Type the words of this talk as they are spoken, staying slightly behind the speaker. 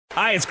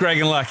Hi, it's Greg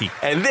and Lucky.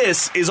 And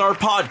this is our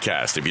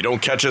podcast. If you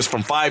don't catch us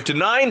from 5 to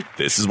 9,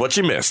 this is what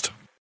you missed.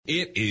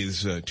 It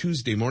is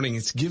Tuesday morning.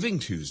 It's Giving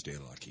Tuesday,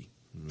 Lucky.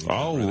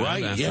 Oh,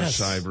 right, after yes.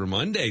 Cyber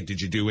Monday.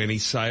 Did you do any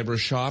cyber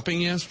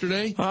shopping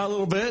yesterday? A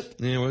little bit.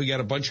 Yeah, well, we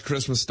got a bunch of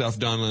Christmas stuff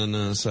done on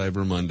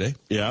Cyber Monday.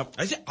 Yeah.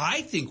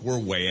 I think we're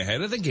way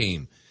ahead of the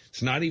game.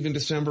 It's not even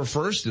December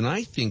 1st, and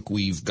I think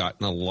we've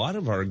gotten a lot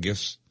of our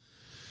gifts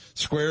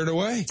squared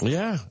away.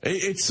 Yeah.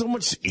 It's so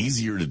much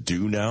easier to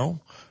do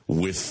now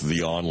with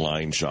the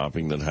online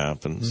shopping that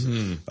happens.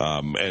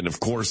 Mm-hmm. And of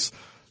course,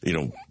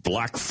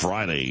 Black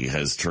Friday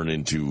has turned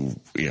into,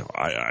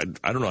 I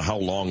don't know how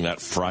long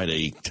that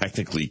Friday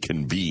technically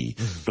can be,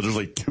 but there's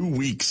like 2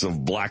 weeks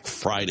of Black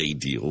Friday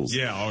deals.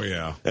 Yeah, oh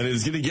yeah. And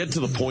it's going to get to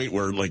the point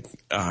where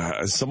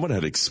someone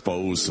had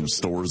exposed some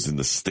stores in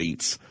the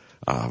States,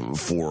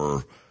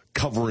 for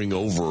covering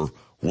over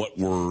what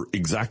were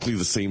exactly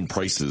the same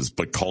prices,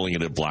 but calling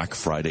it a Black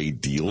Friday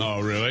deal.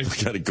 Oh, really?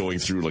 Kind of going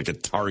through like a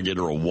Target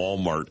or a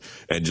Walmart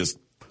and just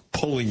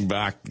pulling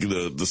back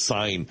the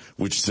sign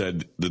which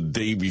said the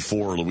day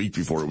before or the week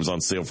before it was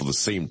on sale for the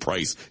same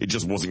price. It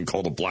just wasn't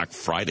called a Black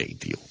Friday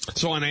deal.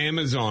 So on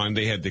Amazon,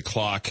 they had the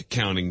clock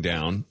counting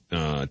down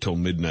till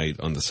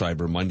midnight on the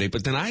Cyber Monday.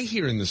 But then I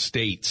hear in the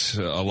States,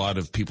 a lot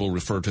of people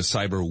refer to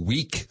Cyber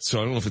Week. So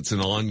I don't know if it's an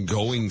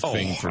ongoing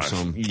thing for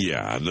some.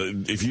 Yeah.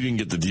 If you didn't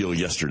get the deal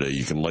yesterday,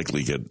 you can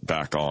likely get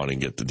back on and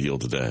get the deal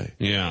today.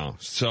 Yeah.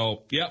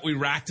 So, yeah, we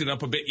racked it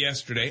up a bit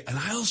yesterday. And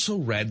I also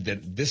read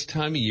that this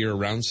time of year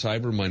around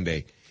Cyber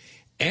Monday,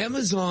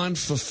 Amazon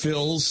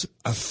fulfills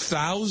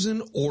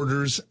 1,000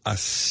 orders a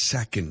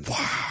second.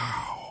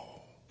 Wow.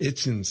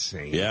 It's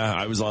insane. Yeah,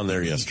 I was on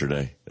there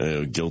yesterday.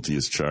 Guilty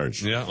as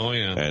charged. Yeah, oh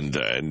yeah.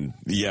 And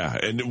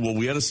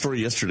we had a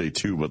story yesterday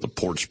too about the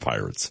porch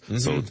pirates. Mm-hmm.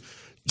 So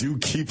do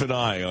keep an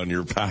eye on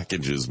your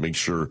packages. Make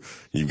sure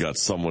you've got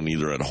someone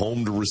either at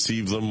home to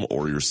receive them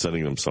or you're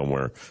sending them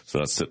somewhere so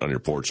not sitting on your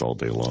porch all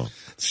day long.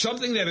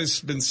 Something that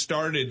has been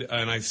started,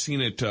 and I've seen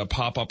it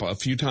pop up a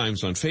few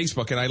times on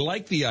Facebook, and I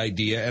like the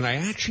idea, and I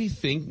actually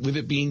think with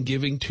it being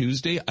Giving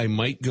Tuesday, I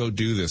might go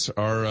do this.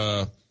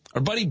 Our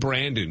buddy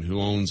Brandon,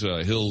 who owns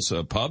Hills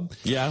Pub,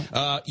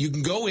 you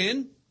can go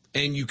in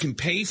and you can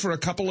pay for a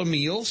couple of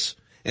meals,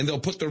 and they'll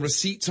put the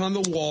receipts on the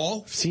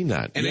wall. I've seen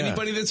that. And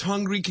anybody that's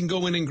hungry can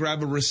go in and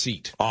grab a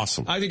receipt.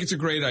 Awesome. I think it's a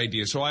great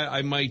idea. So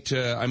I might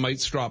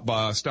stop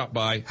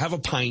by, have a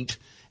pint,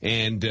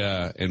 and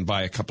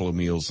buy a couple of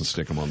meals and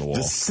stick them on the wall.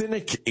 The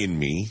cynic in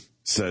me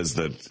says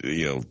that,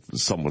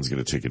 someone's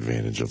going to take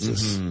advantage of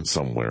this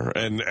somewhere.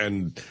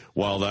 And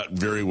while that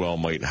very well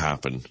might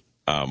happen,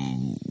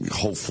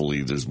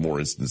 hopefully there's more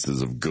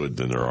instances of good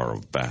than there are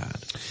of bad.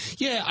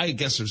 Yeah, I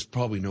guess there's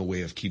probably no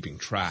way of keeping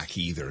track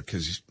either,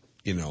 because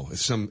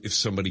if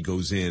somebody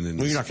goes in and...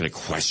 Well, you're not going to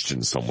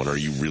question someone, or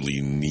you really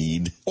in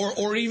need.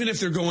 Or even if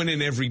they're going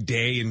in every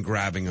day and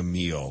grabbing a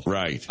meal.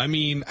 Right. I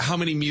mean, how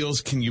many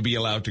meals can you be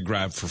allowed to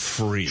grab for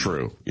free?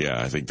 True.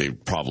 Yeah, I think they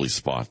probably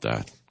spot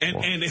that.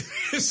 And if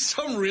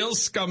some real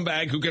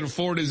scumbag who can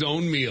afford his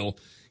own meal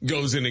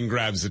goes in and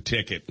grabs a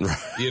ticket,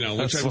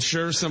 which I'm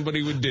sure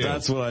somebody would do.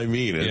 That's what I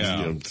mean.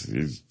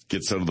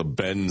 Gets out of the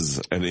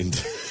Benz and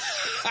into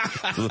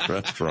the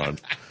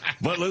restaurant.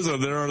 But listen,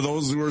 there are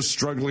those who are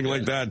struggling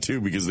like that too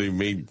because they've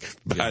made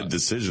bad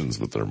decisions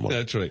with their money.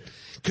 That's right.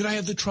 Could I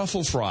have the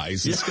truffle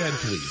fries instead,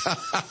 please?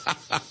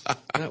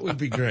 That would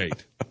be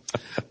great.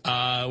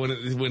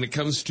 When it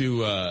comes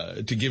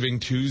to Giving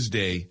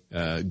Tuesday,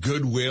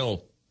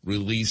 Goodwill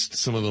released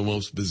some of the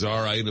most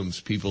bizarre items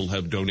people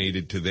have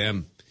donated to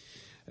them.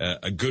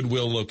 A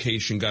Goodwill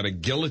location got a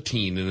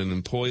guillotine, and an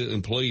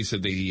employee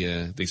said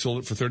they sold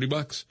it for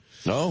 $30.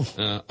 No.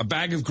 A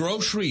bag of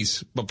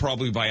groceries, but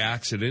probably by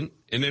accident.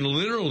 And then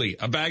literally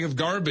a bag of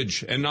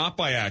garbage, and not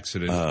by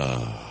accident.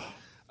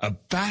 A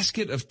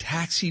basket of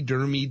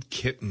taxidermied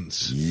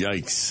kittens.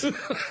 Yikes.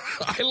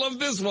 I love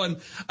this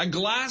one. A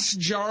glass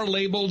jar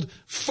labeled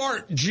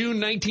Fart June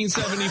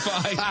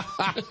 1975.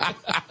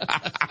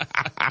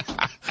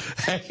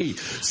 Hey,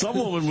 some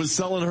woman was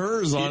selling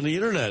hers on the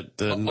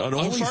internet on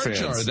OnlyFans.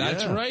 Jar,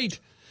 that's right.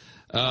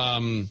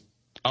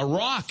 A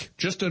rock,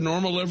 just a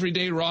normal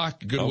everyday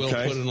rock. Goodwill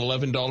put an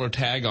 $11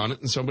 tag on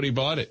it, and somebody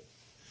bought it.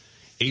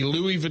 A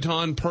Louis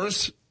Vuitton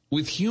purse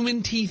with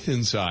human teeth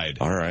inside.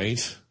 All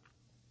right.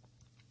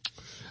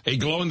 A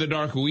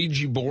glow-in-the-dark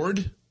Ouija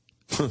board.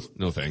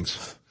 No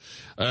thanks.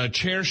 A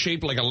chair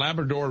shaped like a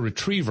Labrador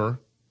retriever.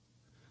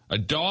 A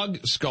dog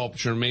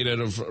sculpture made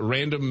out of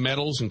random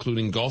metals,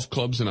 including golf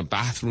clubs and a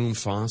bathroom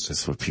faucet.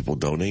 That's what people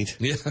donate?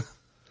 Yeah.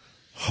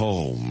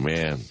 Oh,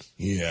 man.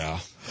 Yeah.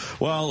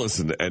 Well,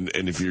 listen, and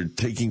if you're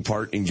taking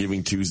part in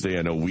Giving Tuesday,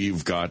 I know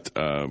we've got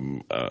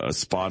a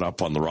spot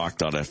up on the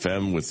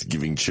rock.fm with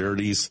giving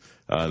charities.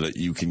 that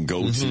you can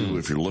go to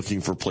if you're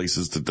looking for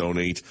places to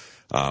donate.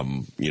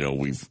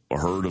 We've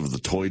heard of the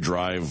toy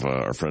drive.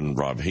 Our friend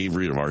Rob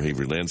Havery of Our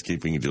Havery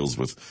Landscaping, he deals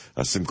with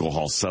Simcoe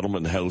Hall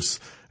Settlement House,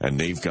 and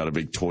they've got a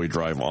big toy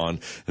drive on.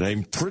 And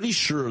I'm pretty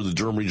sure the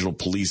Durham Regional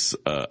Police,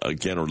 or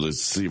the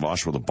City of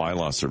Oshawa, the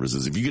bylaw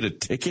services, if you get a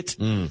ticket,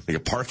 like a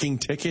parking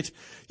ticket,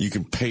 you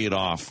can pay it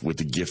off with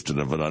the gift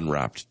of an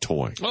unwrapped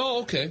toy.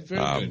 Oh, okay.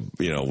 Very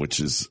good.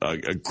 Which is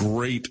a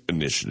great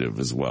initiative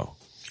as well.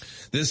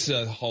 This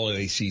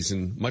holiday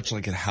season, much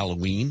like at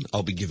Halloween,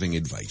 I'll be giving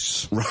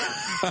advice.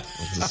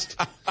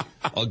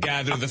 I'll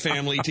gather the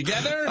family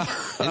together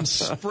and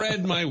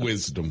spread my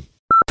wisdom.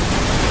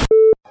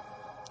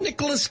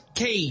 Nicolas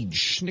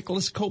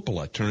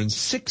Coppola, turns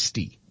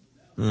 60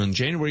 on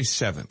January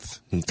 7th.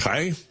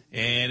 Okay.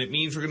 And it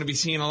means we're going to be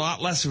seeing a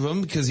lot less of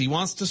him because he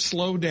wants to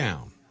slow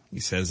down.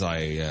 He says,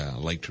 I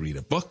like to read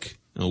a book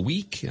a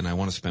week, and I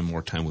want to spend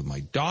more time with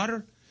my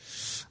daughter.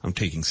 I'm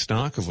taking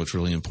stock of what's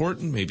really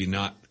important, maybe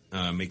not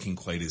making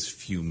quite as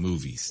few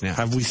movies. Now,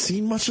 have we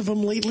seen much of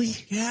him lately?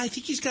 Yeah, I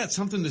think he's got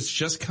something that's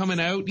just coming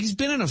out. He's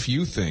been in a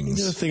few things. He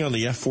did a thing on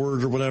the F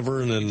word or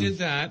whatever, and then he did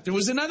that. There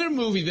was another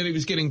movie that he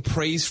was getting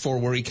praised for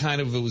where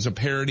it was a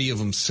parody of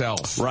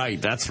himself.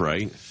 Right, that's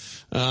right.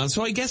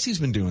 So I guess he's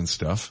been doing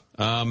stuff.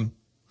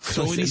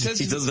 So when he says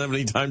he doesn't have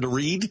any time to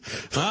read,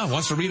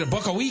 wants to read a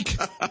book a week.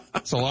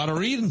 It's a lot of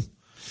reading.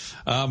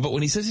 But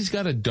when he says he's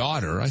got a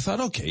daughter, I thought,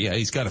 okay, yeah,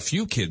 he's got a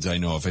few kids I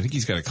know of. I think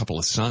he's got a couple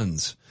of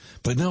sons.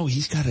 But no,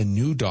 he's got a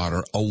new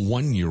daughter, a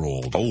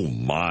 1-year-old. Oh,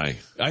 my.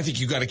 I think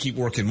you got to keep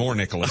working more,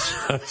 Nicholas.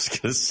 I was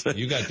going to say.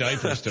 You got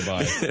diapers to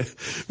buy.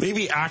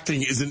 Maybe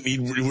acting isn't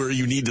where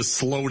you need to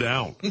slow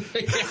down.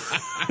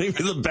 Maybe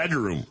the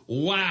bedroom.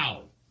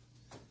 Wow.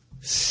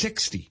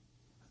 60.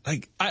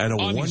 And a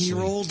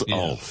 1-year-old? Yeah,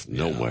 oh,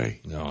 no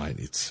way. No,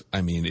 it's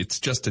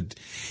just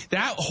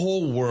that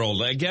whole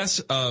world, I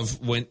guess,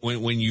 of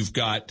when you've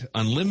got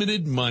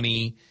unlimited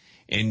money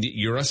and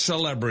you're a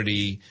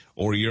celebrity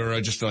or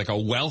you're just like a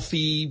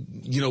wealthy,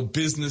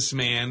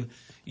 businessman,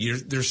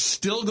 they're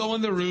still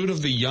going the route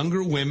of the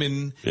younger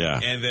women. Yeah.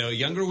 And the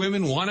younger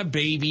women want a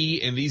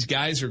baby and these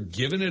guys are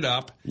giving it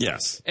up.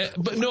 Yes.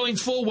 But knowing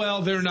full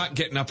well they're not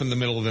getting up in the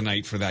middle of the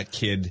night for that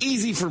kid.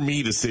 Easy for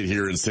me to sit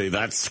here and say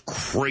that's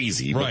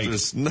crazy. Right. But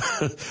there's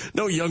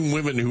no young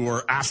women who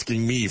are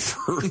asking me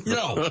for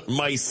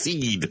my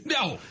seed.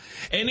 No.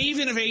 And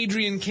even if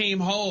Adrian came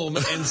home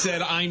and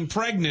said, I'm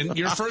pregnant,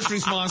 your first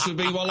response would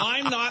be, well,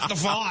 I'm not the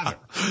father.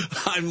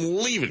 I'm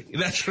leaving.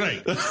 That's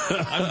right.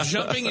 I'm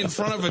jumping in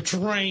front of a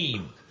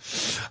train.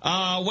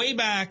 Way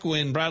back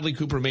when Bradley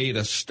Cooper made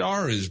A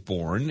Star Is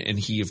Born, and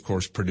he, of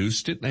course,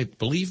 produced it, and I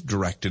believe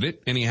directed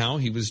it. Anyhow,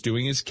 he was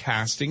doing his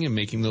casting and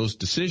making those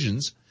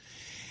decisions.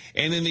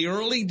 And in the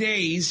early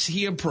days,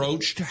 he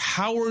approached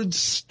Howard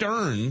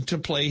Stern to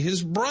play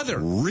his brother.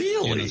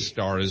 Really? In A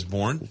Star Is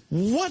Born.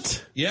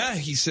 What? Yeah,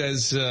 he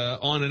says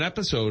on an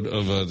episode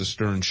of The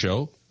Stern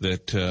Show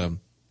that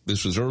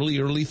this was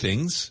early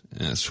things,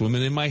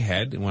 swimming in my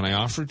head. And when I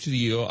offered to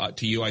you,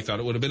 I thought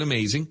it would have been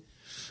amazing.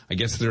 I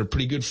guess they're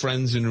pretty good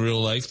friends in real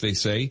life, they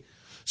say.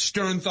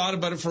 Stern thought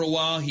about it for a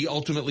while. He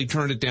ultimately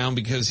turned it down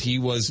because he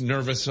was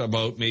nervous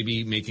about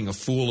maybe making a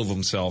fool of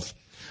himself.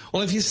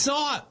 Well, if you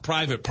saw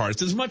Private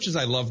Parts, as much as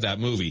I love that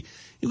movie,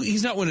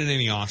 he's not winning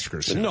any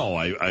Oscars. No,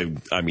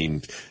 I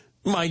mean,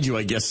 mind you,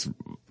 I guess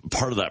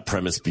part of that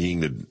premise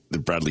being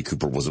that Bradley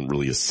Cooper wasn't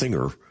really a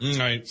singer.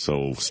 Right.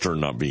 So Stern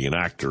not being an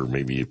actor,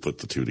 maybe you put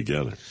the two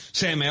together.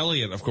 Sam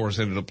Elliott, of course,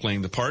 ended up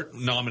playing the part,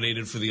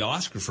 nominated for the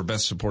Oscar for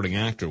Best Supporting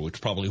Actor,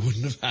 which probably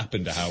wouldn't have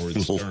happened to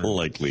Howard Stern.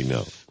 Likely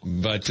no.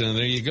 But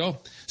there you go.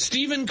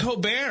 Stephen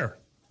Colbert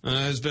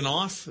has been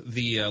off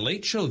the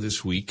Late Show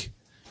this week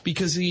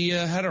because he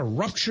had a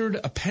ruptured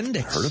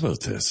appendix. Heard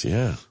about this,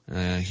 yeah.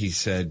 He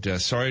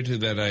said, sorry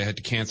that I had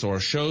to cancel our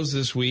shows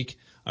this week.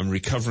 I'm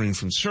recovering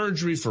from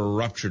surgery for a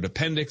ruptured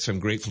appendix. I'm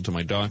grateful to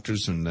my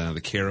doctors and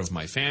the care of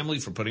my family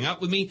for putting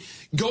up with me.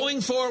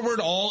 Going forward,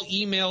 all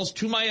emails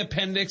to my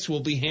appendix will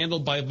be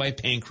handled by my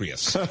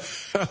pancreas.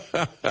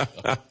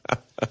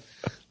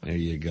 There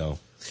you go.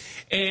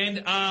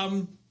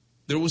 And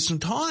there was some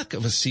talk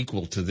of a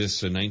sequel to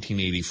this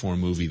 1984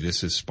 movie,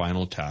 This Is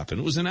Spinal Tap, and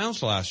it was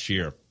announced last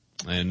year.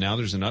 And now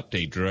there's an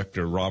update.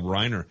 Director Rob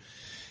Reiner,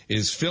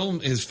 his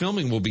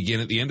filming will begin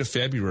at the end of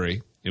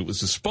February. It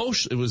was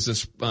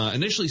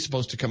initially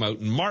supposed to come out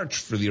in March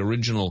for the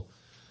original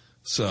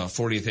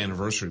 40th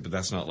anniversary, but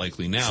that's not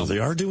likely now. So they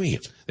are doing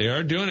it. They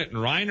are doing it. And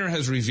Reiner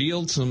has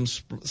revealed some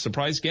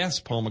surprise guests: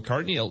 Paul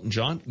McCartney, Elton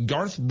John,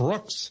 Garth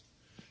Brooks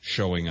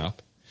showing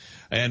up,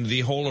 and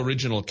the whole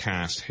original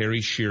cast: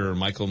 Harry Shearer,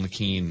 Michael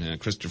McKean,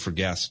 Christopher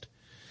Guest.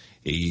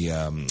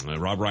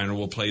 Rob Reiner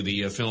will play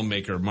the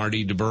filmmaker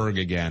Marty DeBerg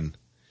again.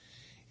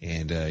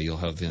 And you'll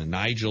have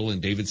Nigel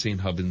and David St.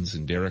 Hubbins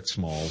and Derek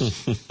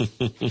Smalls.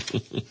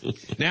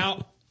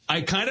 Now,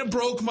 I kind of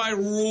broke my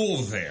rule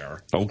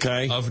there.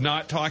 Okay. Of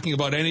not talking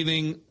about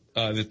anything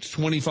that's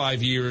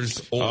 25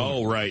 years old.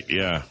 Oh, right,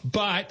 yeah.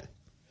 But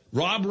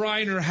Rob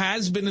Reiner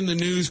has been in the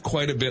news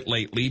quite a bit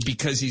lately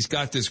because he's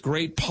got this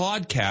great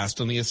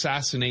podcast on the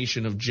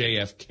assassination of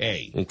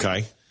JFK.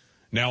 Okay.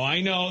 Now,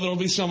 I know there'll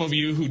be some of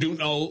you who don't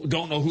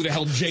know who the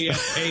hell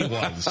JFK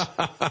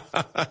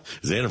was.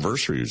 His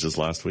anniversary was just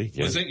last week.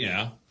 Yeah. Was it?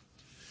 Yeah.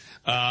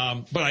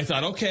 But I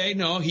thought, okay,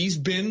 no, he's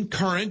been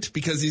current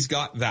because he's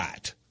got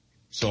that.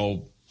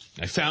 So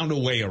I found a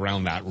way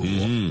around that rule.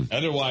 Mm-hmm.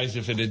 Otherwise,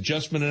 if it had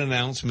just been an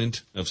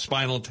announcement of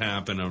Spinal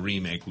Tap and a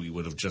remake, we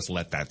would have just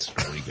let that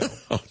story go.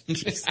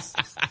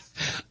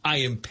 I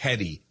am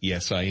petty.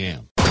 Yes, I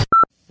am.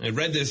 I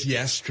read this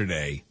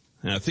yesterday.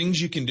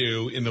 Things you can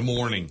do in the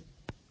morning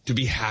to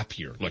be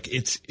happier. Look,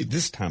 it's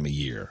this time of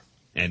year,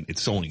 and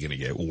it's only going to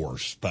get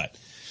worse. But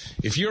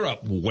if you're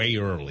up way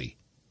early,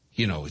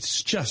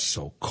 it's just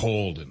so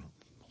cold and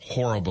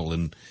horrible.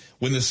 And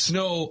when the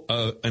snow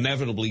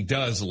inevitably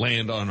does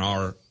land on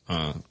our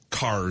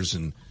cars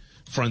and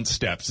front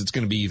steps, it's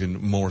going to be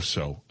even more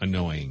so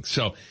annoying.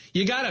 So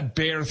you got to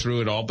bear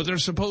through it all, but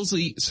there's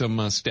supposedly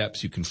some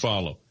steps you can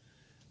follow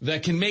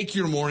that can make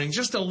your morning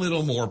just a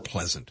little more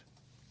pleasant.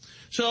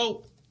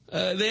 So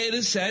it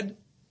is said,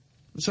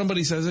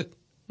 somebody says it,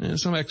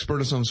 some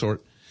expert of some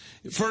sort.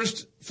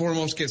 First,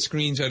 foremost, get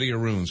screens out of your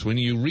rooms. When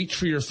you reach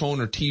for your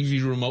phone or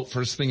TV remote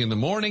first thing in the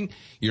morning,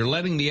 you're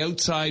letting the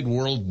outside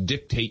world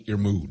dictate your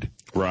mood.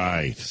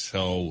 Right.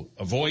 So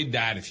avoid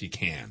that if you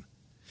can.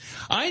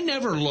 I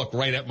never look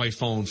right at my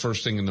phone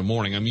first thing in the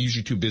morning. I'm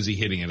usually too busy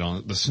hitting it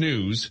on the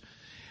snooze.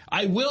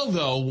 I will,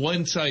 though,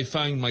 once I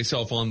find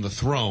myself on the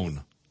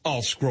throne,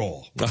 I'll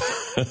scroll.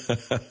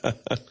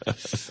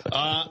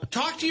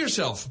 Talk to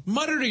yourself.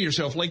 Mutter to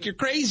yourself like you're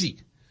crazy.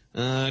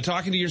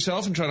 Talking to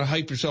yourself and trying to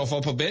hype yourself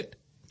up a bit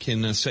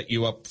can set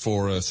you up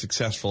for a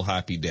successful,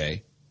 happy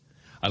day.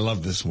 I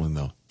love this one,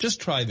 though.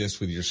 Just try this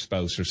with your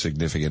spouse or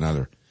significant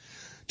other.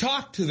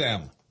 Talk to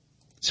them.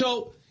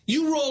 So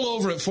you roll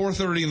over at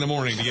 4:30 in the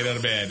morning to get out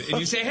of bed, and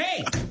you say,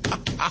 hey,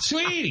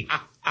 sweetie,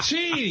 I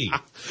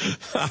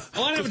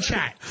want to have a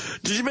chat.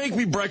 Did you make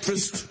me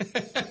breakfast?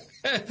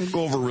 It'll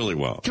go over really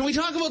well. Can we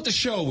talk about the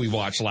show we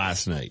watched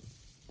last night?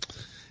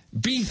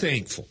 Be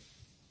thankful.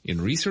 In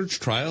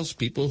research trials,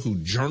 people who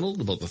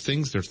journaled about the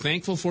things they're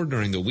thankful for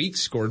during the week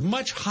scored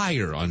much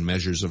higher on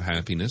measures of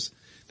happiness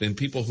than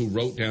people who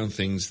wrote down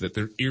things that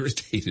they're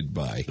irritated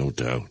by. No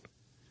doubt.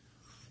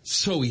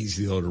 So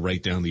easy, though, to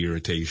write down the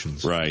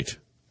irritations. Right.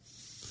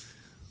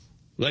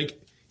 Like,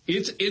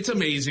 it's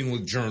amazing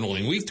with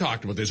journaling. We've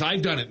talked about this.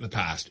 I've done it in the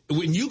past.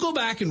 When you go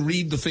back and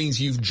read the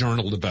things you've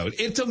journaled about,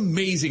 it's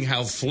amazing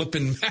how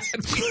flippin'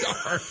 mad we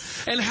are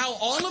and how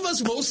all of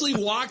us mostly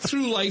walk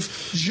through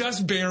life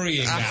just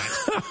burying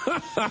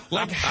that.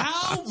 Like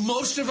how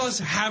most of us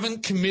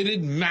haven't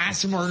committed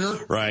mass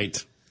murder.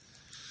 Right.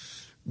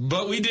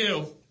 But we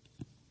do.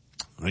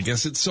 I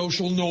guess it's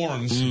social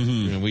norms,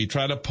 and we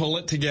try to pull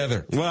it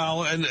together.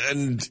 Well,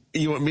 and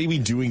maybe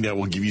doing that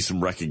will give you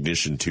some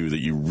recognition, too, that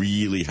you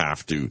really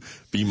have to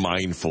be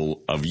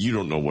mindful of. You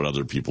don't know what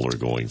other people are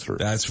going through.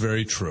 That's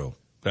very true.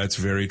 That's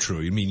very true.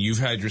 I mean, you've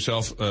had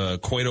yourself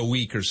quite a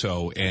week or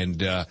so,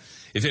 and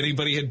if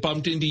anybody had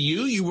bumped into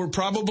you, you were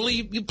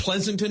probably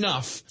pleasant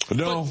enough.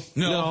 No.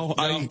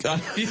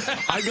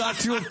 I got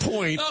to a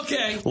point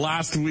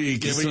last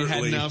week. Yeah, when you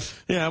had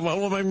enough. Yeah,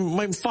 well,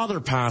 my father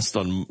passed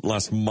on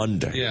last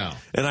Monday. Yeah.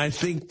 And I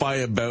think by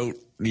about,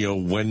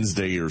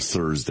 Wednesday or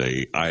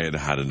Thursday, I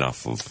had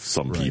enough of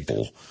some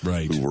people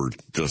who were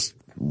just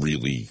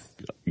really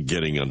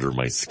getting under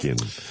my skin.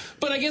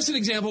 But I guess an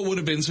example would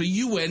have been, so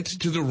you went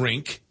to the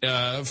rink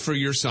for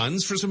your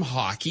sons for some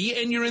hockey,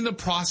 and you're in the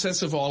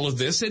process of all of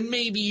this, and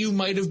maybe you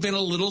might have been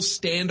a little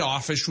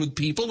standoffish with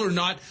people or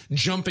not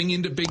jumping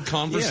into big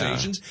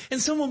conversations,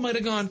 and someone might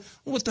have gone,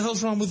 what the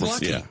hell's wrong with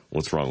Lucky? Yeah,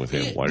 what's wrong with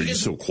him? Why are you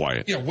so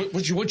quiet? Yeah,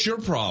 what's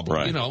your problem?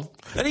 Right.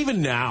 And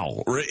even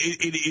now,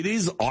 it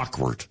is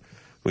awkward.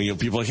 When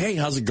people are like, hey,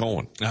 how's it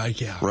going?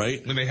 Yeah.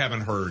 Right? When they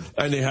haven't heard.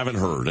 And they haven't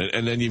heard.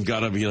 And then you've got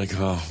to be like,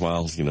 oh,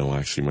 well,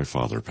 actually my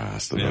father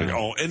passed. And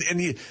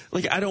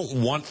I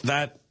don't want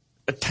that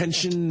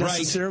attention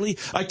necessarily.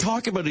 Right. I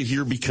talk about it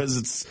here because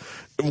it's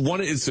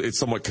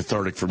somewhat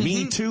cathartic for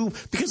me too,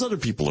 because other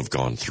people have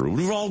gone through.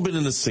 We've all been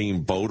in the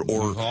same boat,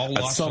 or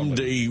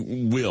someday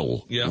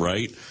will,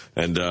 right?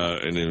 And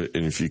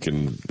if you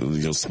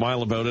can,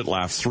 smile about it,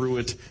 laugh through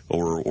it,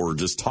 or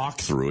just talk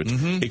through it,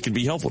 it can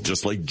be helpful.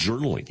 Just like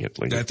journaling it.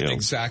 That's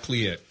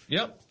exactly it.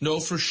 Yep. No,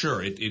 for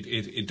sure.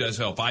 It does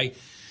help. I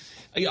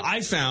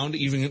found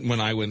even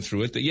when I went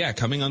through it that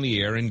coming on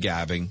the air and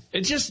gabbing,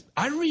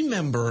 I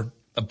remember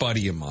a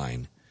buddy of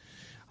mine.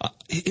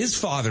 His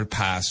father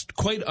passed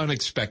quite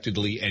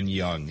unexpectedly and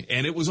young,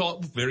 and it was all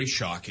very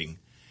shocking.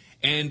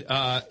 And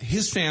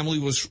his family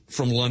was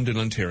from London,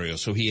 Ontario,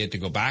 so he had to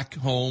go back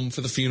home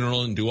for the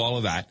funeral and do all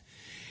of that.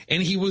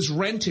 And he was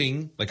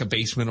renting like a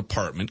basement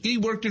apartment. He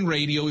worked in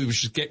radio. He was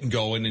just getting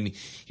going, and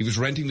he was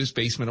renting this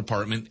basement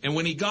apartment. And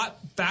when he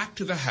got back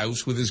to the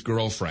house with his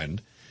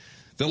girlfriend,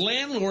 the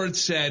landlord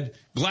said,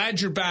 glad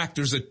you're back.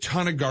 There's a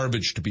ton of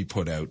garbage to be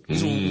put out. It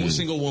was a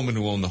single woman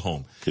who owned the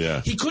home.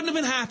 Yeah. He couldn't have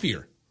been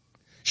happier.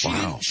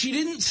 She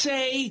didn't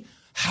say,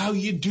 how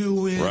you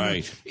doing?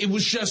 Right. It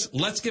was just,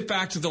 let's get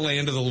back to the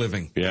land of the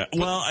living. Yeah.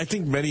 Well, I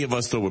think many of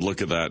us, though, would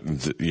look at that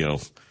and, you know,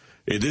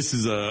 this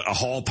is a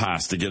hall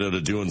pass to get out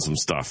of doing some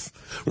stuff.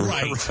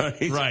 Right. Are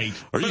But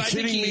you I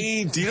kidding think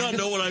me? Do you not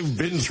know what I've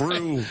been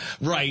through?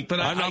 Right. But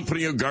I'm not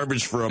putting out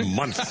garbage for a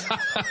month.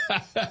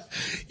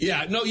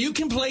 Yeah, no, you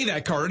can play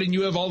that card, and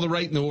you have all the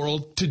right in the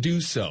world to do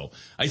so.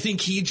 I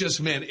think he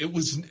just meant it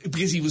was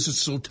because he was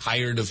just so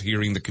tired of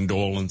hearing the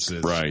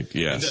condolences. Right,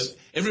 yes.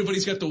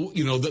 Everybody's got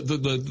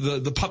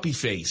the puppy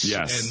face.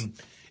 Yes. And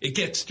it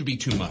gets to be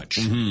too much,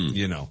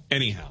 you know.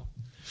 Anyhow.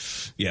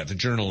 Yeah, the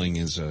journaling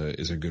is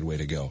a good way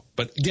to go.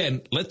 But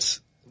again,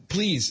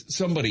 please,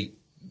 somebody,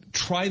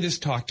 try this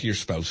talk to your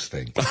spouse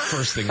thing.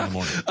 First thing in the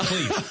morning.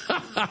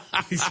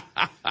 Please.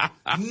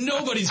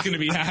 Nobody's going to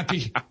be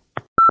happy.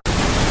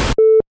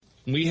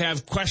 We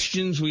have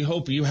questions. We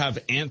hope you have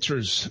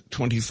answers.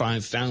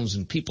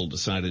 25,000 people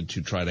decided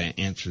to try to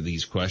answer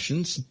these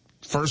questions.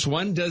 First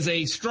one, does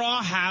a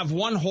straw have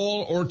one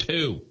hole or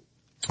two?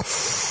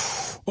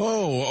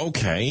 Oh,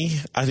 okay.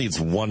 I think it's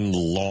one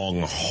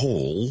long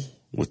hole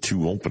with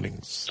two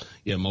openings.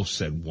 Yeah, most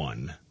said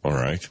one. All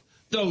right.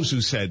 Those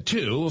who said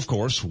two, of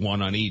course,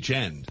 one on each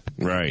end.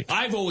 Right.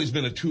 I've always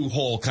been a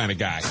two-hole kind of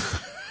guy.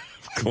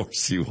 Of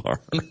course you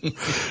are.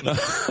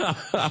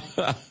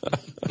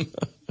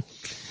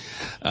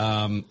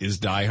 Is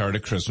Die Hard a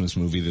Christmas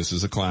movie? This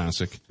is a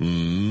classic.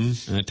 And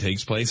it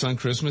takes place on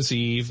Christmas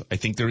Eve. I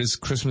think there is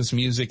Christmas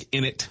music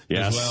in it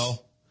as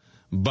well.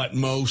 But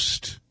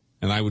most,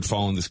 and I would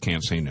fall in this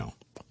camp, say no.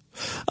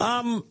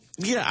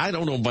 Yeah, I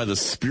don't know by the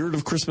spirit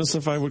of Christmas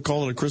if I would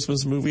call it a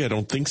Christmas movie. I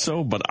don't think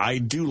so, but I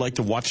do like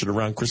to watch it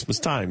around Christmas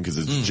time because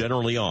it's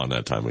generally on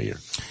that time of year.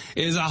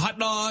 Is a hot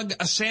dog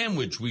a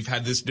sandwich? We've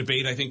had this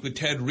debate, I think, with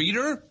Ted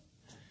Reeder,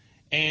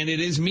 and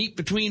it is meat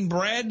between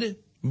bread,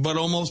 but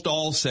almost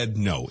all said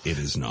no, it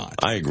is not.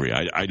 I agree.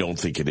 I don't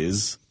think it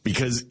is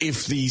because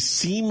if the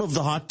seam of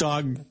the hot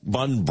dog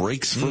bun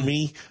breaks for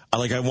me,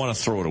 I want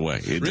to throw it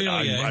away.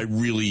 I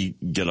really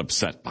get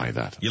upset by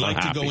that. You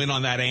like to go in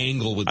on that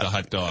angle with the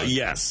hot dog.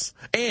 Yes.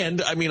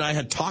 And, I mean, I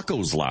had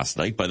tacos last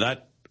night. By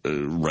that,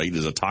 right,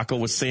 is a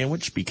taco a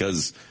sandwich?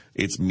 Because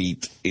it's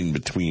meat in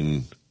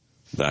between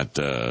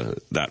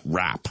that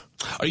wrap.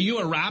 Are you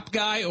a wrap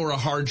guy or a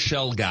hard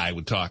shell guy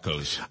with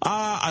tacos?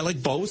 I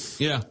like both.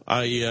 Yeah.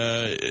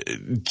 I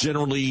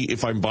generally,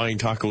 if I'm buying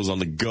tacos on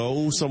the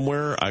go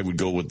somewhere, I would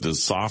go with the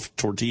soft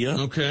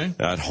tortilla. Okay.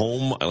 At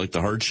home, I like the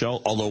hard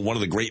shell. Although one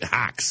of the great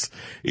hacks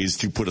is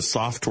to put a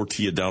soft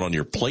tortilla down on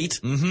your plate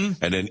and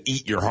then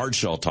eat your hard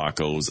shell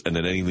tacos, and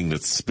then anything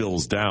that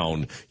spills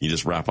down, you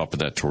just wrap up in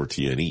that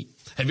tortilla and eat.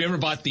 Have you ever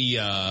bought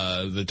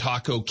the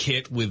taco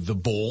kit with the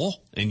bowl,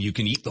 and you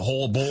can eat the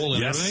whole bowl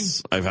and everything?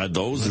 Yes, I've had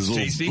those. There's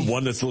tasty.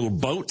 One that's little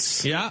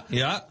boats. Yeah.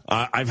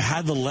 I've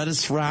had the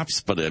lettuce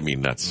wraps, but I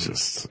mean, that's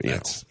just,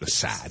 that's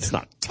sad. It's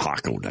not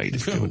taco night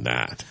if you're doing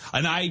that.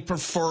 And I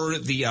prefer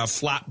the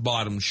flat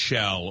bottom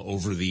shell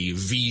over the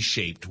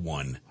V-shaped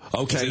one.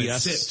 Okay,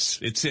 yes.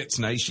 It sits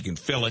nice. You can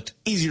fill it.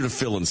 Easier to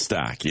fill and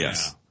stack,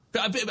 yes. Yeah.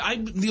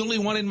 I'm the only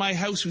one in my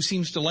house who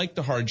seems to like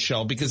the hard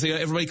shell because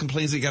everybody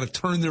complains they got to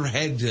turn their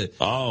head to.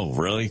 Oh,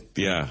 really?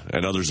 Yeah.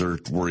 And others are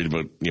worried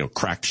about,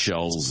 cracked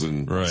shells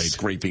and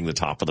scraping the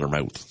top of their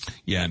mouth.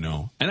 Yeah,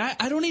 no. And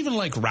I don't even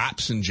like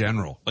wraps in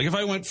general. Like if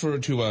I went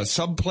to a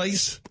sub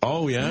place.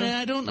 Oh,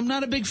 yeah? I'm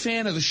not a big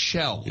fan of the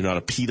shell. You're not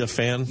a pita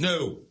fan?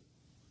 No.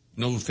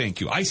 No,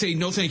 thank you. I say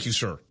no, thank you,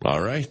 sir.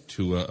 All right.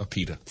 To a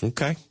pita.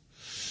 Okay.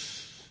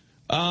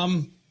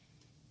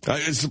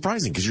 It's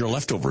surprising because you're a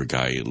leftover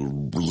guy.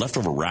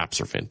 Leftover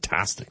wraps are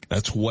fantastic.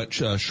 That's what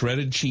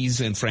shredded cheese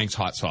and Frank's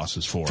hot sauce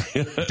is for.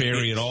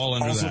 Bury it all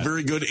under also that. Also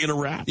very good in a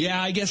wrap.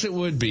 Yeah, I guess it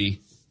would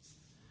be.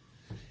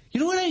 You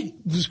know what I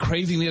was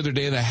craving the other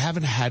day that I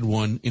haven't had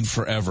one in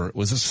forever? It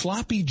was a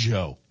Sloppy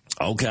Joe.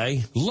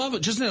 Okay. Love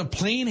it. Just in a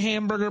plain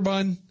hamburger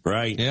bun.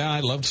 Right. Yeah,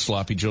 I loved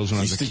Sloppy Joes when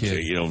I was a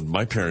kid.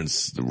 My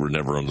parents were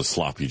never on the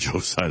Sloppy Joe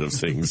side of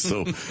things.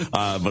 So,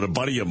 but a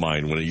buddy of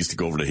mine, when I used to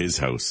go over to his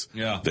house,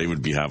 they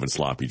would be having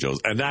Sloppy Joes.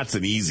 And that's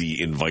an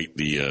easy invite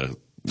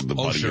the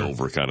buddy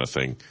over kind of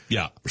thing.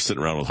 Yeah. We're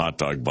sitting around with hot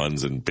dog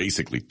buns and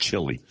basically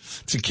chili.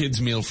 It's a kid's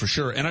meal for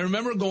sure. And I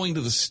remember going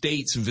to the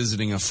States and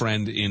visiting a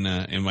friend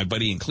and my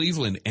buddy in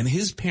Cleveland, and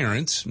his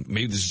parents,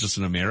 maybe this is just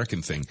an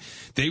American thing,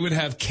 they would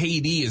have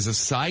KD as a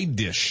side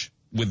dish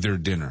with their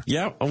dinner.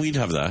 Yeah, we'd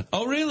have that.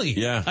 Oh, really?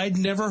 Yeah. I'd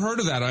never heard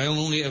of that. I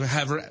only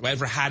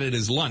ever had it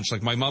as lunch.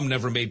 Like my mom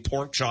never made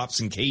pork chops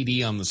and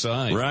KD on the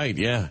side. Right,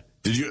 yeah.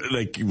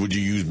 Would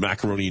you use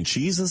macaroni and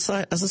cheese as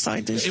a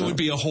side dish? It would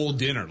be a whole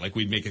dinner. Like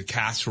we'd make a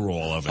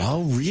casserole of it.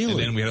 Oh, really? And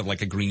then we'd have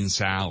like a green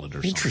salad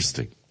or something.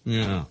 Interesting.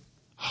 Yeah.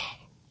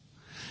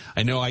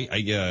 I know. I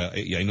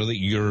know that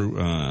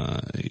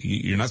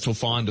you're not so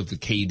fond of the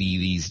KD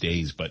these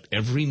days, but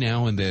every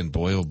now and then,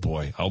 boy oh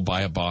boy, I'll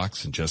buy a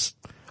box and just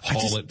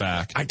haul it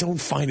back. I don't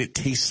find it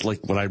tastes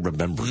like what I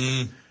remember.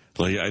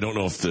 Like I don't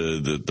know if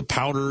the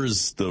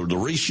powders, the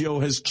ratio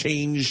has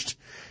changed.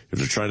 if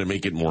they're trying to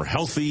make it more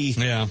healthy.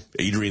 Yeah.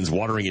 Adrian's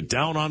watering it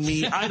down on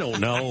me. I don't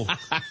know.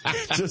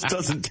 It just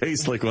doesn't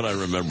taste like what I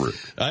remember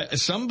it.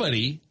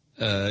 Somebody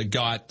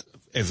got,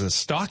 as a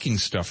stocking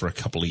stuffer a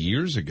couple of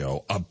years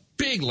ago, a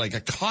big, like a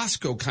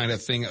Costco kind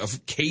of thing of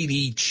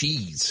KD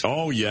cheese.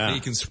 Oh, yeah. That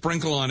you can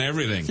sprinkle on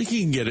everything. I think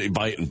you can get it,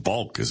 buy it in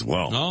bulk as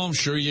well. Oh, I'm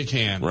sure you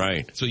can.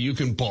 Right. So you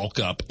can bulk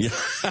up. Yeah.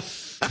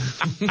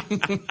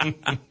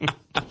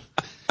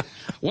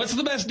 What's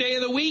the best day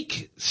of the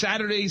week?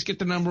 Saturdays get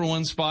the number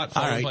one spot,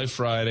 followed by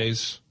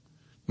Fridays.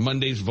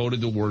 Mondays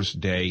voted the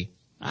worst day.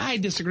 I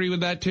disagree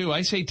with that, too.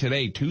 I say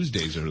today,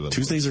 Tuesdays are the worst.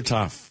 Tuesdays are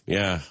tough,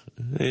 yeah.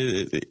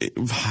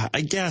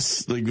 I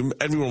guess like,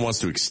 everyone wants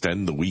to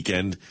extend the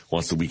weekend,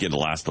 wants the weekend to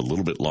last a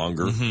little bit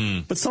longer.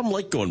 Mm-hmm. But some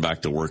like going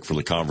back to work for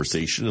the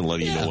conversation and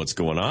letting you know what's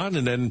going on.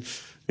 And then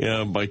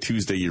by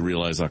Tuesday you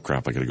realize, oh,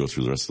 crap, I got to go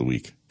through the rest of the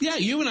week. Yeah,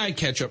 you and I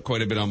catch up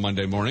quite a bit on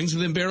Monday mornings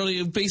and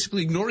then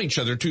basically ignore each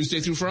other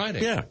Tuesday through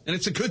Friday. Yeah. And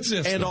it's a good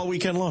system. And all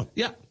weekend long.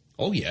 Yeah.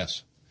 Oh,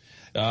 yes.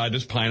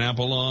 Just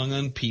pineapple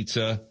on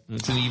pizza.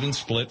 It's an even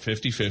split,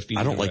 50-50.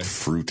 I don't like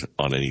fruit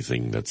on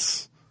anything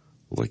that's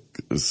like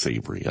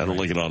savory. I don't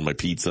like it on my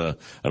pizza.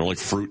 I don't like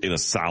fruit in a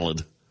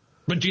salad.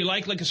 But do you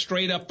like a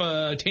straight up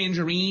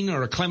tangerine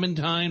or a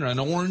clementine or an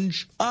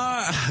orange?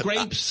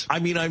 Grapes? I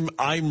mean,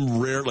 I'm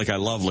rare. Like I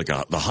love the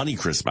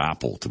Honeycrisp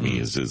apple. To me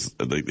is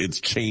it's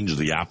changed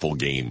the apple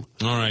game.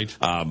 All right.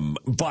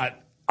 But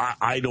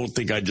I don't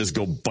think I'd just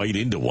go bite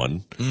into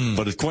one,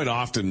 but it's quite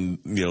often,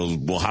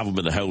 we'll have them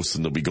in the house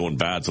and they'll be going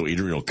bad. So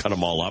Adrian will cut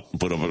them all up and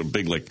put them on a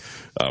big,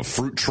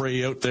 fruit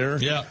tray out there.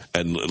 Yeah.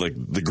 And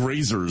the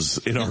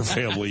grazers in our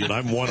family, and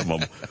I'm one of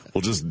them, will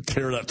just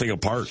tear that thing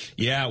apart.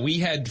 Yeah. We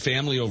had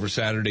family over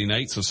Saturday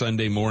night. So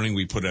Sunday morning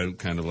we put out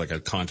kind of like a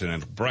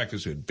continental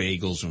breakfast. We had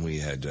bagels and we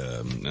had,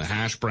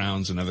 hash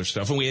browns and other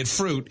stuff. And we had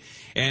fruit.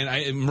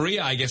 And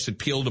Maria, I guess, had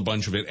peeled a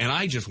bunch of it and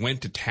I just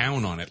went to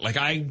town on it.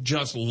 I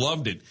just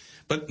loved it.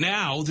 But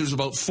now there's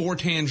about 4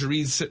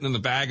 tangerines sitting in the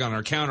bag on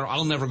our counter.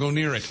 I'll never go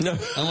near it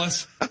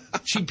unless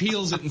she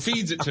peels it and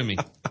feeds it to me.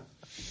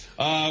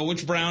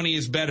 Which brownie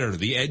is better,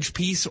 the edge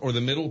piece or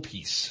the middle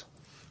piece?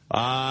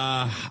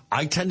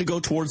 I tend to go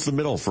towards the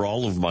middle for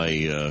all of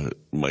my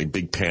my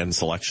big pan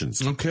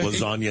selections. Okay.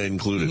 Lasagna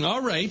included.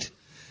 All right.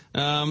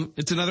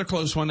 It's another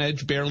close one.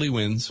 Edge barely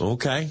wins.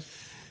 Okay.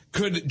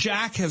 Could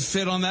Jack have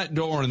fit on that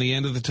door in the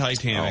end of the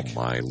Titanic?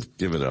 Oh, my.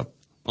 Give it up.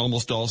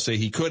 Almost all say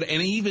he could,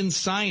 and even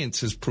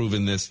science has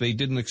proven this. They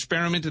did an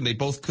experiment, and they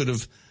both could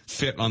have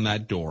fit on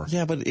that door.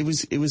 Yeah, but it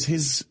was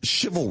his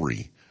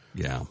chivalry.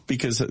 Yeah.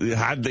 Because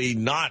had they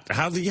not,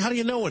 how do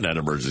you know in that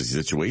emergency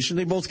situation?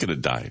 They both could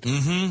have died.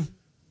 Mm-hmm.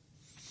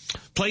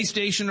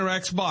 PlayStation or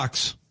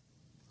Xbox?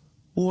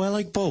 Oh, I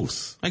like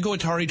both. I go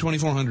Atari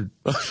 2400.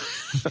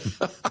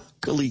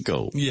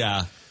 Coleco.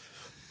 Yeah.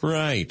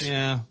 Right.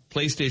 Yeah.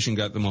 PlayStation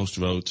got the most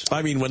votes.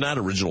 I mean, when that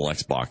original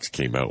Xbox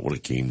came out, what a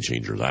game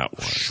changer that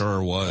was.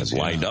 Sure was. I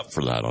lined up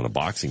for that on a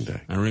Boxing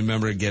Day. I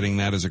remember getting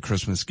that as a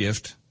Christmas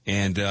gift.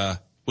 And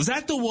was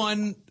that the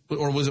one,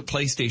 or was it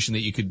PlayStation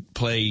that you could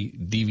play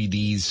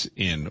DVDs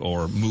in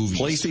or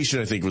movies? PlayStation,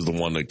 I think, was the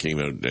one that came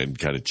out and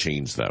kind of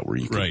changed that, where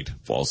you could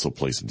also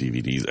play some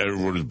DVDs.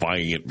 Everyone was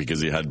buying it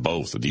because it had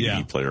both, a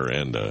DVD player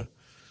and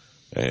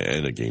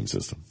a game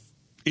system.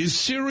 Is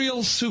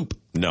cereal soup?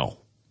 No.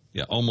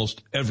 Yeah,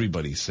 almost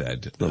everybody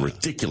said. A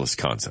ridiculous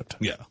concept.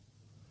 Yeah.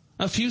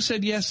 A few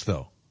said yes,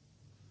 though.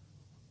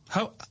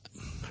 How?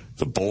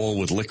 The bowl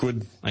with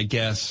liquid? I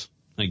guess.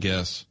 But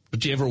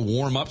do you ever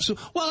warm up?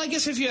 Well, I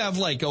guess if you have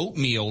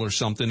oatmeal or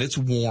something, it's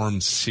warm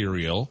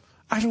cereal.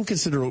 I don't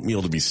consider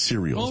oatmeal to be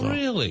cereal, Oh, though.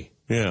 really?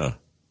 Yeah.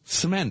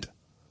 Cement.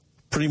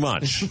 Pretty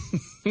much.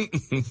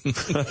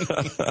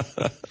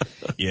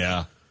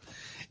 Yeah.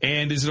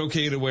 And is it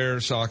okay to wear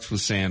socks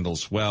with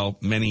sandals? Well,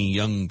 many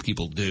young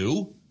people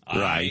do.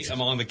 Right.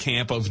 I'm on the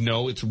camp of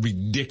no, it's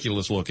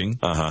ridiculous looking.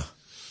 Uh-huh.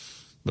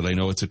 But I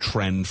know it's a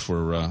trend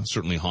for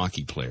certainly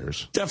hockey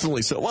players.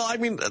 Definitely so. Well, I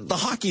mean, the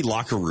hockey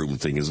locker room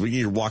thing is when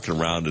you're walking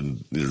around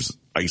and there's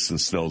ice and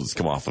snow that's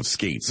come off of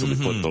skates. So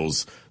they put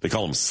those, they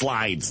call them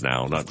slides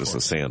now, not just a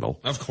sandal.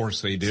 Of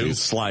course they do. So you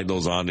slide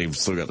those on, they've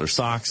still got their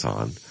socks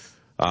on.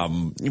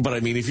 But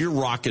I mean, if you're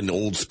rocking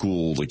old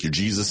school, like your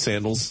Jesus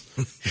sandals,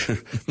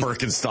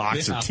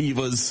 Birkenstocks or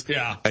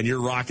Tevas, and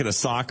you're rocking a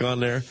sock on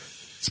there,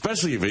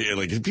 especially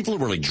if people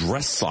wear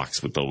dress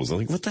socks with those, I'm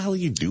like, what the hell are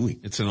you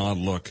doing? It's an odd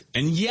look.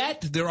 And yet,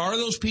 there are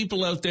those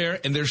people out there,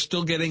 and they're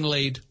still getting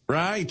laid.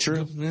 Right,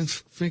 true. Let's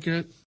figure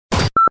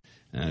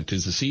it.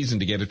 'Tis the season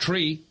to get a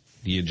tree.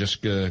 Do you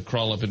just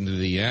crawl up into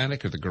the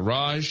attic or the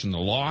garage and the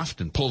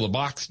loft and pull the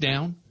box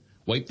down,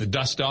 wipe the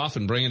dust off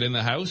and bring it in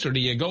the house? Or do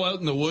you go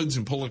out in the woods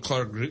and pull a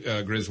Clark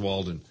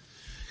Griswold and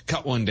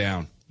cut one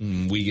down?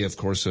 We, of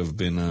course, have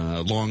been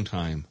a long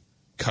time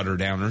cutter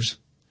downers.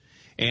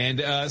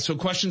 And so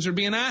questions are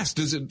being asked.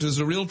 Does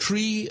a real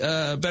tree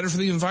better for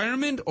the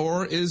environment,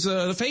 or is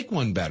the fake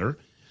one better?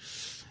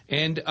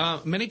 And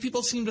many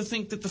people seem to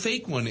think that the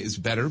fake one is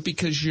better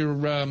because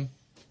you're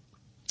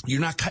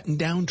you're not cutting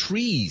down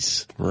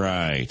trees.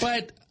 Right.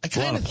 But I a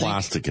lot kind of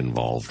plastic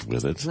involved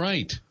with it.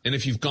 Right. And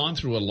if you've gone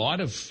through a lot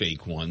of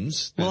fake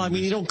ones. Well, I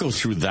mean, you don't go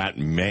through that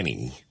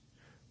many.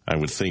 I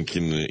would think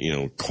in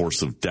the,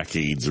 course of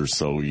decades or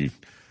so, you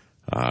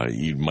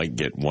might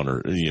get one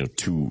or,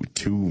 two,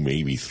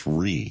 maybe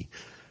three.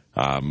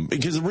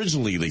 Because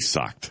originally they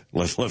sucked.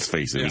 Let's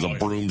face it. It was a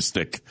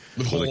broomstick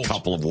with a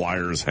couple of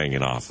wires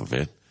hanging off of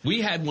it.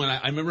 We had one,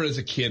 I remember as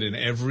a kid, and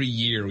every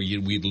year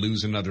we'd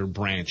lose another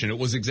branch, and it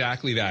was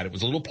exactly that. It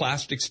was a little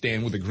plastic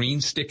stand with a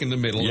green stick in the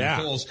middle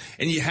and poles,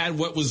 and you had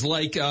what was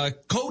like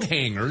coat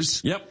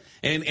hangers. Yep.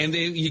 And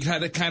you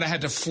kind of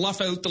had to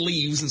fluff out the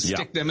leaves and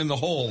stick them in the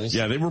holes.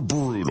 Yeah, they were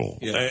brutal.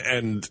 Yeah.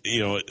 And,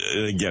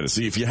 again,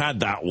 so if you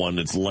had that one,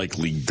 it's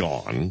likely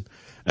gone.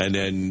 And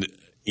then,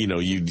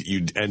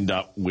 you'd end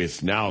up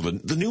with now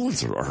the new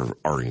ones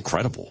are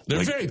incredible.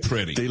 They're very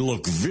pretty. They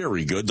look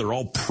very good. They're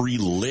all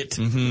pre-lit.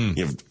 Mm-hmm.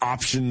 You have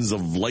options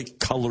of light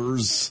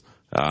colors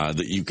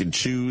that you can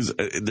choose.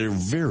 They're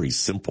very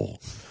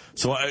simple.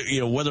 So,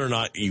 whether or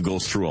not you go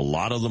through a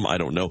lot of them, I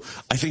don't know.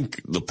 I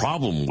think the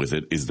problem with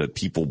it is that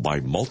people buy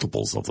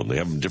multiples of them. They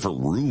have them in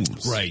different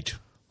rooms. Right.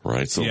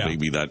 Right. So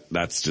maybe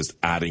that's just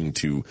adding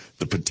to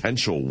the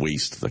potential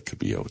waste that could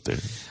be out there.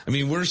 I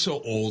mean, we're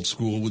so old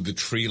school with the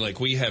tree. Like,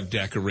 we have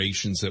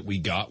decorations that we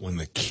got when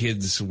the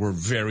kids were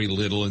very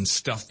little and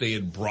stuff they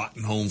had brought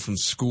home from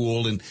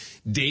school. And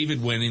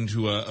David went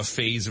into a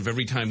phase of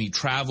every time he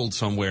traveled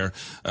somewhere,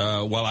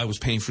 while I was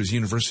paying for his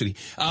university,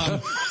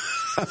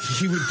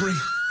 he would bring,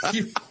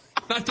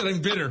 not that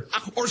I'm bitter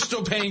or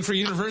still paying for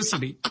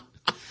university.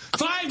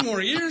 5 more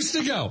years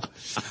to go.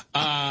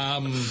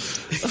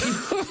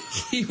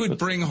 He would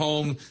bring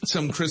home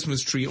some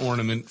Christmas tree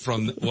ornament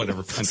from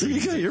whatever country. So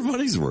you got your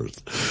money's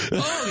worth.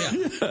 Oh,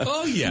 yeah.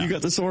 Oh, yeah. You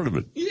got this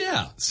ornament.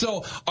 Yeah.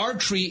 So our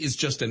tree is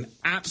just an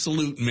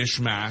absolute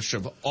mishmash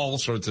of all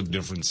sorts of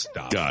different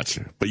stuff.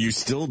 Gotcha. But you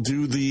still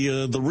do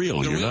the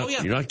real.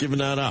 You're not giving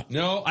that up.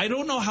 No, I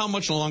don't know how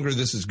much longer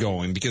this is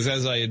going, because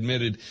as I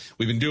admitted,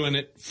 we've been doing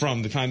it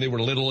from the time they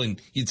were little, and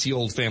you'd see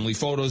old family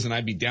photos and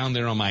I'd be down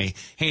there on my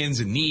hands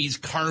and knees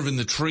carving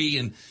the tree,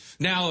 and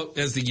now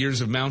as the years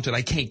have mounted,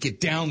 I can't get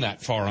down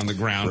that far on the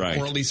ground,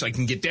 or at least I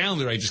can get down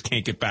there, I just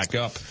can't get back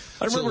up.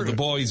 I remember the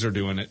boys are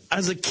doing it.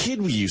 As a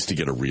kid, we used to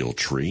get a real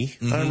tree.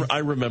 Mm-hmm. I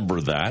remember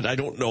that. I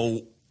don't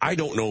know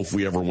if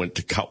we ever went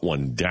to cut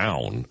one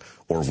down,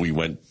 or if we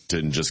went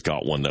and just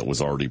got one that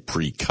was already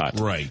pre-cut,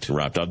 and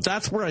wrapped up.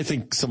 That's where I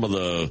think some of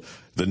the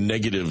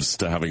negatives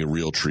to having a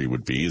real tree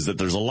would be, is that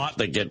there's a lot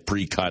that get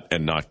pre-cut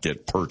and not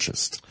get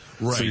purchased.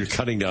 Right. So you're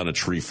cutting down a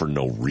tree for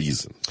no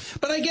reason.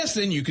 But I guess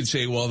then you could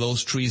say, well,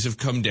 those trees have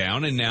come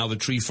down, and now the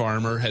tree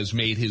farmer has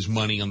made his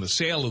money on the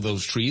sale of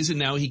those trees, and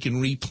now he can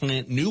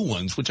replant new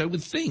ones, which I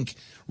would think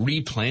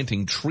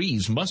replanting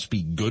trees must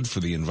be good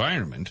for the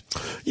environment.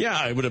 Yeah,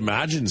 I would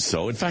imagine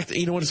so. In fact,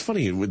 you know what is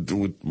funny?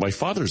 With my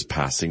father's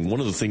passing, one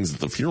of the things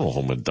that the funeral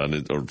home had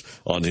done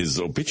on his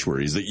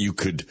obituary is that you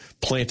could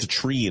plant a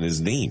tree in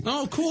his name.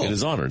 Oh, cool. In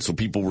his honor. And so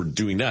people were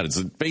doing that.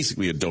 It's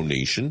basically a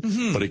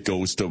donation, but it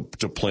goes to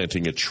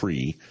planting a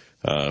tree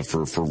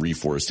for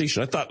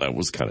reforestation. I thought that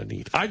was kind of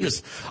neat.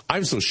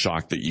 I'm so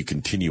shocked that you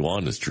continue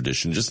on this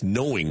tradition, just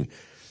knowing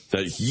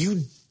that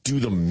you do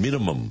the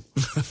minimum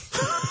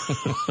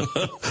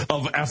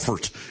of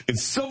effort in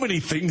so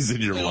many things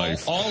in your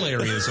life. All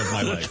areas of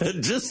my life.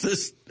 Just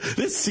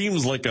this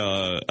seems like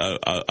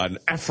an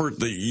effort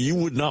that you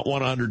would not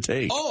want to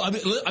undertake. Oh,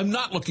 I'm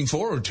not looking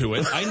forward to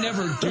it. I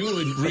never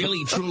do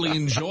really truly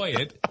enjoy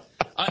it.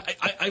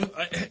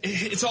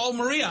 It's all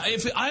Maria.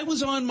 If I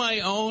was on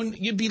my own,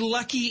 you'd be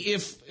lucky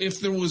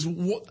if there was.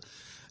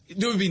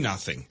 There would be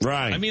nothing.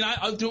 Right. I mean,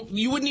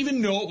 you wouldn't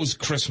even know it was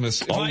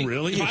Christmas.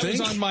 Really? If I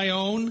was on my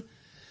own.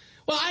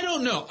 Well, I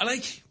don't know.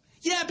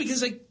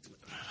 Because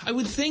I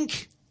would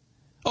think.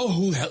 Oh,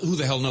 who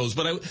the hell knows?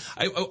 But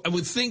I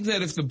would think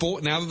that if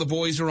now that the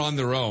boys are on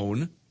their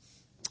own,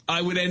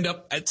 I would end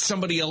up at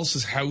somebody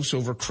else's house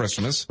over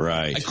Christmas.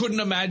 Right. I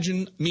couldn't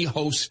imagine me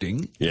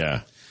hosting.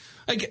 Yeah.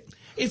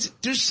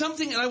 There's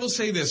something, and I will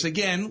say this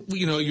again.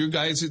 You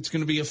guys, it's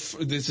going to be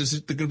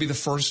going to be the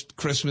first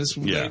Christmas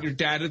with your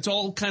dad. It's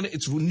all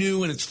it's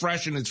new and it's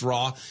fresh and it's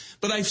raw.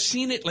 But I've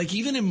seen it, like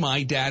even in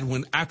my dad,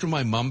 after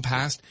my mom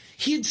passed,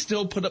 he'd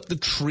still put up the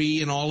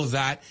tree and all of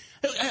that.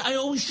 I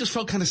always just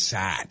felt kind of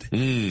sad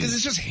because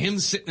it's just him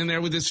sitting in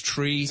there with this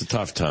tree. It's a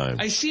tough time.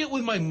 I see it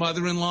with my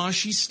mother-in-law.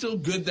 She's still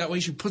good that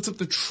way. She puts up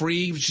the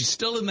tree, but she's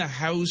still in the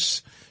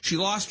house. She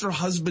lost her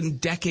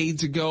husband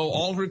decades ago.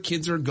 All her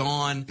kids are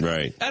gone.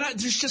 Right. And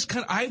there's just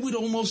I would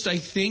almost, I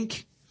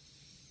think,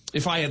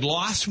 if I had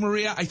lost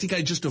Maria, I think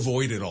I'd just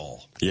avoid it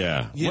all.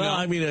 Yeah.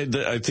 I mean,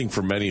 I think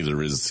for many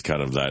there is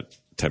kind of that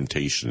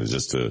temptation, is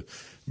just to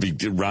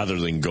rather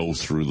than go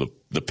through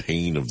the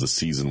pain of the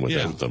season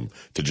without them,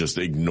 to just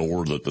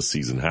ignore that the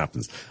season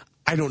happens.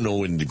 I don't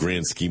know in the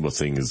grand scheme of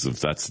things if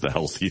that's the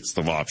healthiest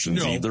of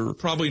options either.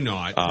 Probably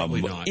not.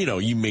 Probably not.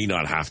 You may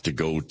not have to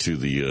go to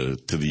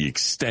the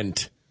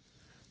extent,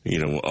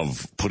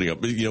 of putting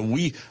up,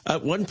 we,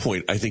 at one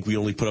point, I think we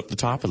only put up the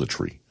top of the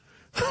tree.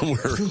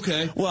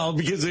 Okay. Well,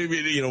 because,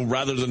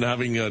 rather than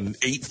having an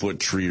 8-foot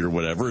tree or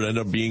whatever, it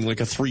ended up being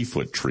like a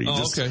 3-foot tree. Oh,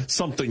 just okay.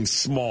 something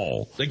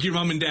small. Like your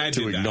mom and dad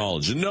to did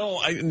acknowledge. that.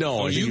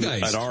 No, you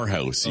guys. At our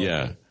house,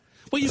 yeah.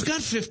 Well, you've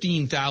got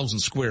 15,000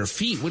 square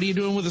feet. What are you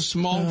doing with a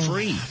small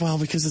tree? Well,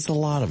 because it's a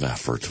lot of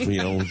effort,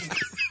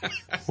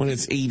 when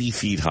it's 80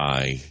 feet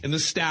high. And the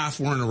staff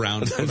weren't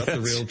around to put up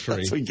the real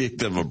tree. We gave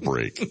them a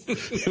break. It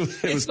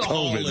was COVID.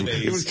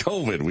 Holidays. It was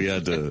COVID. We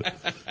had to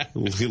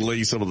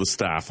lay some of the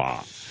staff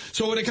off.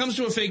 So when it comes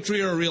to a fake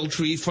tree or a real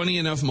tree, funny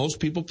enough,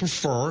 most people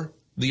prefer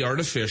the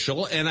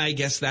artificial, and I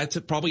guess that's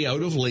probably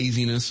out of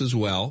laziness as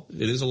well.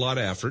 It is a lot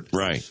of effort.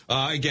 Right.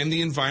 Again,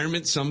 the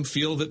environment, some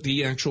feel that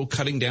the actual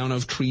cutting down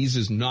of trees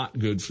is not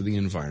good for the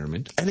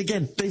environment. And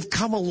again, they've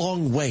come a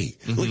long way.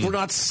 Mm-hmm. Like, we're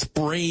not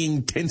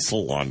spraying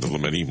tinsel onto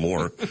them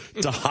anymore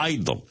to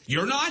hide them.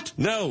 You're not?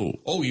 No.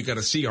 Oh, you got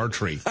to see our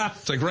tree.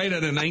 It's like right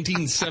out of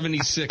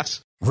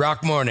 1976.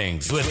 Rock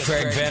Mornings with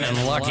Craig Venn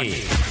and Lucky.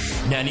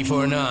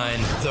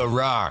 94.9 The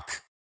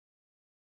Rock.